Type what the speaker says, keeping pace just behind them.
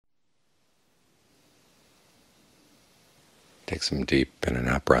Take some deep in and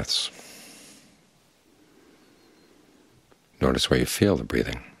out breaths. Notice where you feel the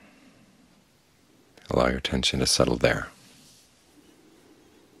breathing. Allow your attention to settle there.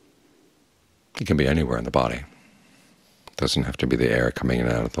 It can be anywhere in the body. It doesn't have to be the air coming in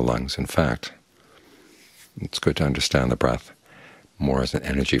and out of the lungs. In fact, it's good to understand the breath more as an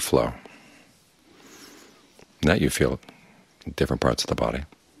energy flow. And that you feel in different parts of the body.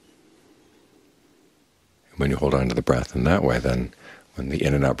 When you hold on to the breath in that way, then when the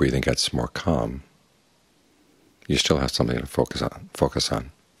in and out breathing gets more calm, you still have something to focus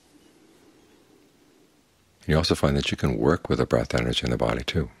on. You also find that you can work with the breath energy in the body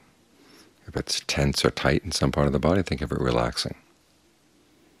too. If it's tense or tight in some part of the body, think of it relaxing.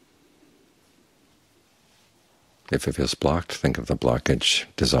 If it feels blocked, think of the blockage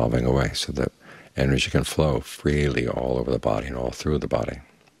dissolving away so that energy can flow freely all over the body and all through the body.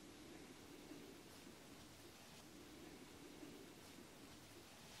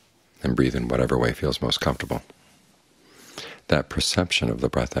 And breathe in whatever way feels most comfortable. That perception of the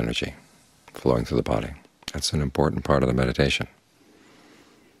breath energy flowing through the body, that's an important part of the meditation.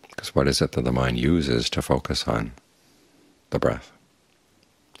 Because what is it that the mind uses to focus on the breath?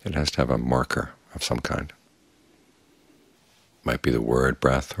 It has to have a marker of some kind. It might be the word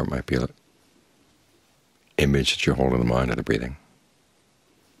breath, or it might be an image that you hold in the mind of the breathing.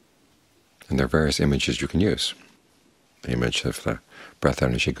 And there are various images you can use. The image of the breath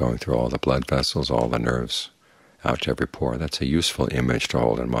energy going through all the blood vessels, all the nerves, out to every pore. That's a useful image to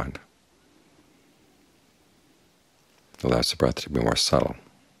hold in mind. It allows the breath to be more subtle.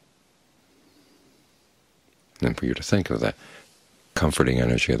 And then for you to think of the comforting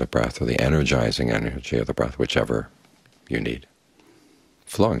energy of the breath, or the energizing energy of the breath, whichever you need,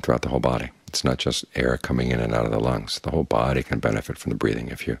 flowing throughout the whole body. It's not just air coming in and out of the lungs. The whole body can benefit from the breathing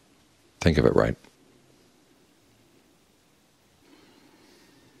if you think of it right.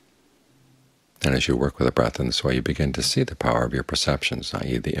 And as you work with the breath in this way, you begin to see the power of your perceptions,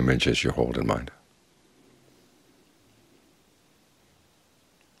 i.e. the images you hold in mind.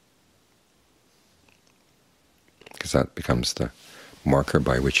 Because that becomes the marker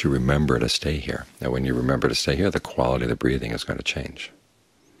by which you remember to stay here. Now when you remember to stay here, the quality of the breathing is going to change.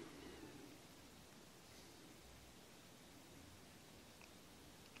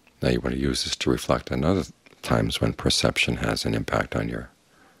 Now you want to use this to reflect on other times when perception has an impact on your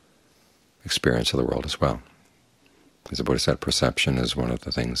experience of the world as well. As the Buddha said, perception is one of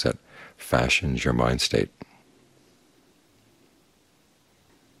the things that fashions your mind state.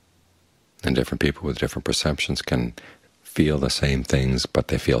 And different people with different perceptions can feel the same things, but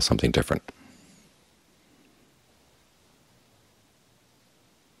they feel something different.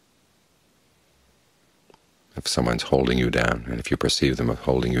 If someone's holding you down, and if you perceive them as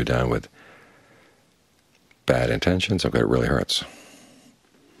holding you down with bad intentions, okay, it really hurts.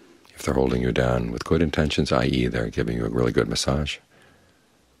 If they're holding you down with good intentions, i.e. they're giving you a really good massage,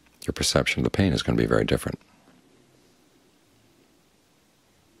 your perception of the pain is going to be very different.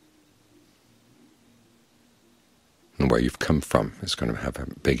 And where you've come from is going to have a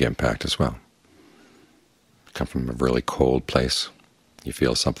big impact as well. You come from a really cold place, you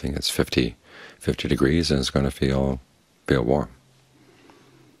feel something that's 50 degrees, and it's going to feel warm.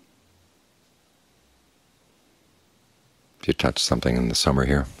 If you touch something in the summer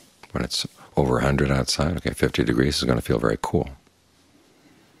here, when it's over 100 outside, okay, 50 degrees is going to feel very cool.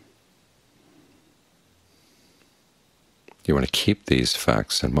 You want to keep these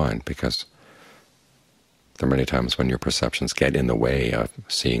facts in mind, because there are many times when your perceptions get in the way of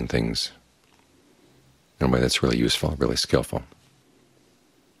seeing things in a way that's really useful, really skillful.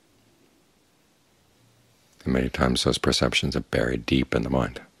 And many times those perceptions are buried deep in the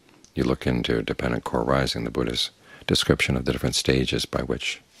mind. You look into Dependent Core Rising, the Buddha's description of the different stages by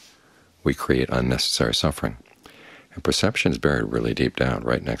which we create unnecessary suffering. And perception is buried really deep down,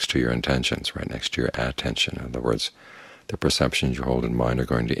 right next to your intentions, right next to your attention. In other words, the perceptions you hold in mind are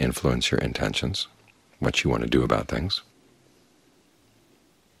going to influence your intentions, what you want to do about things.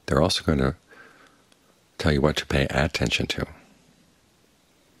 They're also going to tell you what to pay attention to.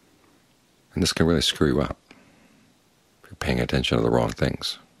 And this can really screw you up if you're paying attention to the wrong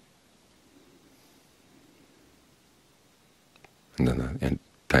things. And then the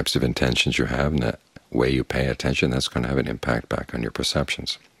types of intentions you have and the way you pay attention, that's going to have an impact back on your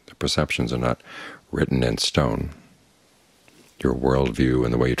perceptions. The perceptions are not written in stone. Your worldview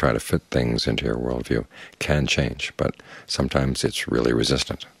and the way you try to fit things into your worldview can change, but sometimes it's really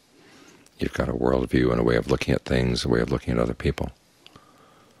resistant. You've got a worldview and a way of looking at things, a way of looking at other people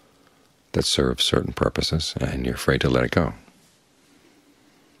that serves certain purposes, and you're afraid to let it go.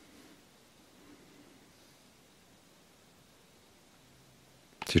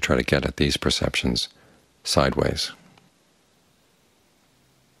 So you try to get at these perceptions sideways.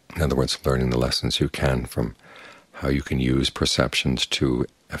 In other words, learning the lessons you can from how you can use perceptions to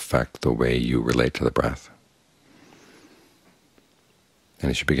affect the way you relate to the breath.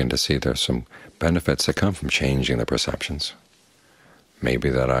 And as you begin to see there's some benefits that come from changing the perceptions, maybe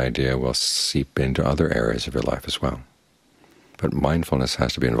that idea will seep into other areas of your life as well. But mindfulness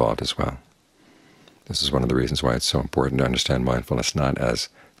has to be involved as well. This is one of the reasons why it's so important to understand mindfulness not as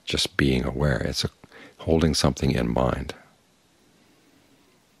just being aware. It's holding something in mind.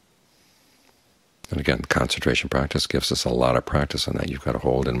 And again, concentration practice gives us a lot of practice on that. You've got to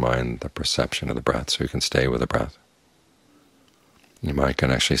hold in mind the perception of the breath so you can stay with the breath. Your mind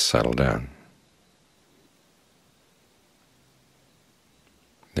can actually settle down.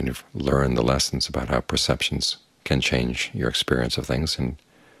 Then you've learned the lessons about how perceptions can change your experience of things, and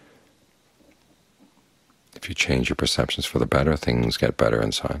if you change your perceptions for the better, things get better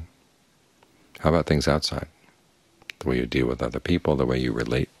inside. How about things outside? The way you deal with other people, the way you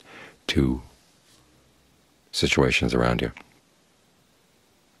relate to situations around you.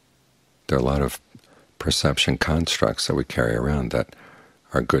 There are a lot of perception constructs that we carry around that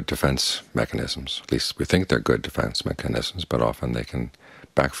are good defense mechanisms. At least we think they're good defense mechanisms, but often they can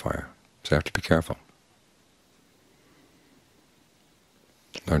backfire. So you have to be careful.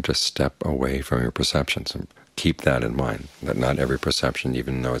 Learn to step away from your perceptions and keep that in mind, that not every perception,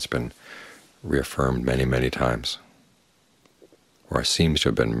 even though it's been reaffirmed many, many times, or seems to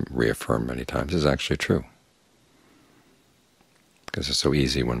have been reaffirmed many times, is actually true. Because it's so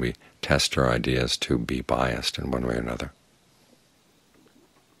easy when we test our ideas to be biased in one way or another.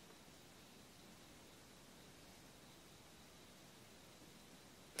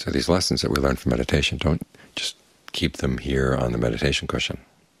 So these lessons that we learn from meditation, don't just keep them here on the meditation cushion.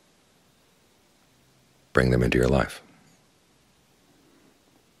 Bring them into your life.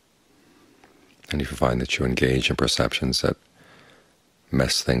 And if you find that you engage in perceptions that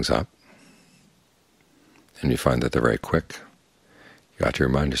mess things up, and you find that they're very quick, you got to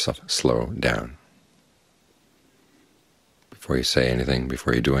remind yourself, slow down. Before you say anything,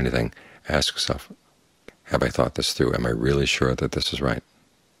 before you do anything, ask yourself, have I thought this through? Am I really sure that this is right?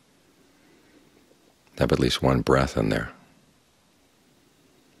 Have at least one breath in there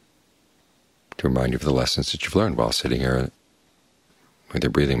to remind you of the lessons that you've learned while sitting here with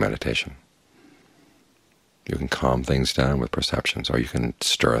your breathing meditation. You can calm things down with perceptions, or you can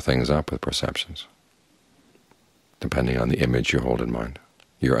stir things up with perceptions, depending on the image you hold in mind,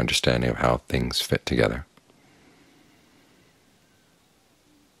 your understanding of how things fit together.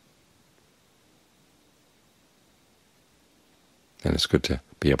 And it's good to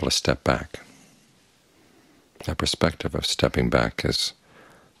be able to step back. That perspective of stepping back is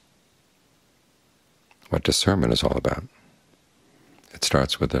what discernment is all about. It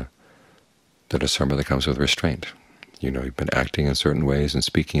starts with the discernment that comes with restraint. You know you've been acting in certain ways and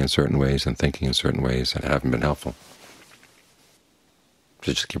speaking in certain ways and thinking in certain ways that haven't been helpful.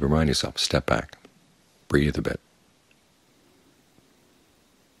 So just keep reminding yourself, step back, breathe a bit.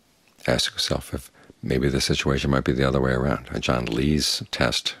 Ask yourself if maybe the situation might be the other way around. John Lee's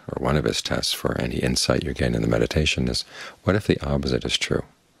test, or one of his tests for any insight you gain in the meditation, is what if the opposite is true?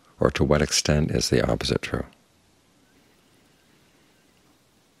 Or to what extent is the opposite true?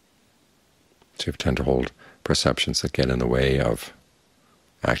 So you tend to hold perceptions that get in the way of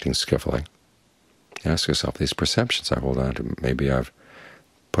acting skillfully. Ask yourself, these perceptions I hold on to, maybe I've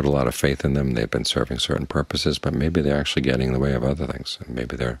put a lot of faith in them, they've been serving certain purposes, but maybe they're actually getting in the way of other things, and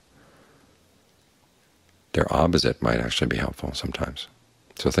maybe their opposite might actually be helpful sometimes.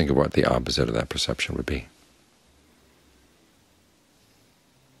 So think of what the opposite of that perception would be.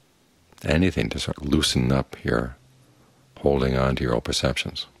 Anything to sort of loosen up your holding on to your old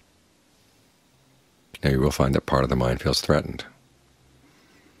perceptions. Now you will find that part of the mind feels threatened.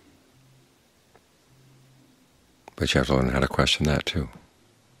 But you have to learn how to question that too.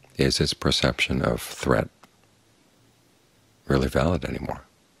 Is its perception of threat really valid anymore?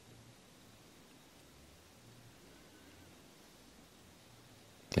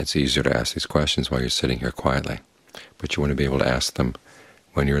 It's easier to ask these questions while you're sitting here quietly, but you want to be able to ask them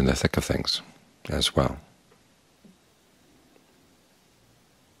when you're in the thick of things as well.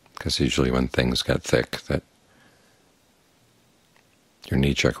 Because usually when things get thick, that your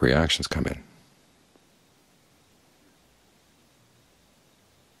knee-jerk reactions come in.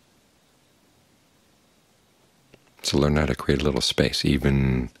 So learn how to create a little space,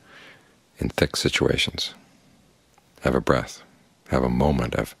 even in thick situations. Have a breath. Have a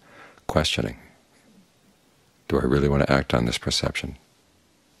moment of questioning. Do I really want to act on this perception?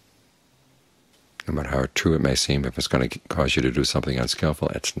 No matter how true it may seem, if it's going to cause you to do something unskillful,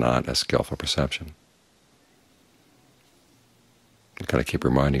 it's not a skillful perception. You've got to keep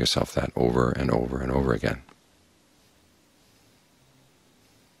reminding yourself that over and over and over again.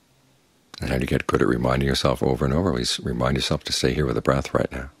 And how do you get good at reminding yourself over and over? Always remind yourself to stay here with the breath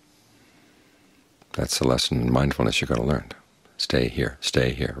right now. That's the lesson in mindfulness you've got to learn. Stay here,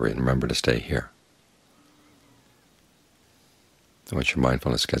 stay here. Remember to stay here. And once your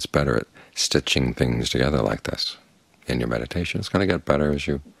mindfulness gets better at stitching things together like this in your meditation, it's going to get better as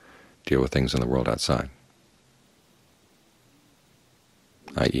you deal with things in the world outside,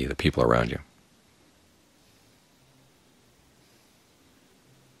 i.e. the people around you.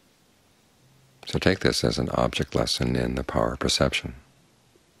 So take this as an object lesson in the power of perception.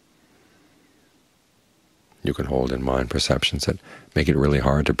 You can hold in mind perceptions that make it really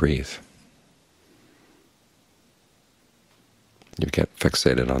hard to breathe. You get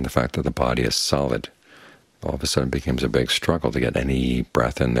fixated on the fact that the body is solid. All of a sudden it becomes a big struggle to get any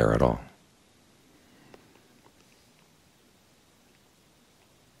breath in there at all.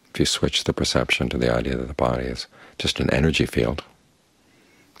 If you switch the perception to the idea that the body is just an energy field,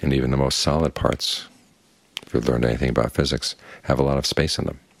 and even the most solid parts, if you've learned anything about physics, have a lot of space in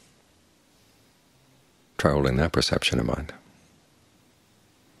them. Try holding that perception in mind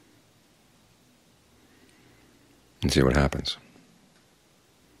and see what happens.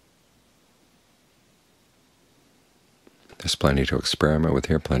 There's plenty to experiment with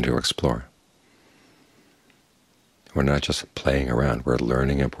here, plenty to explore. We're not just playing around, we're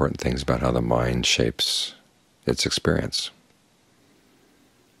learning important things about how the mind shapes its experience.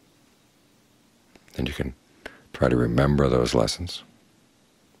 And you can try to remember those lessons.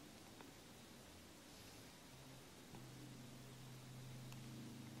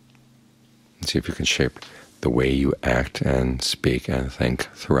 And see if you can shape the way you act and speak and think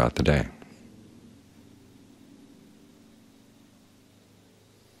throughout the day.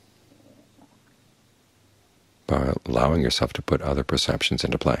 By allowing yourself to put other perceptions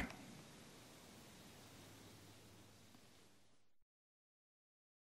into play.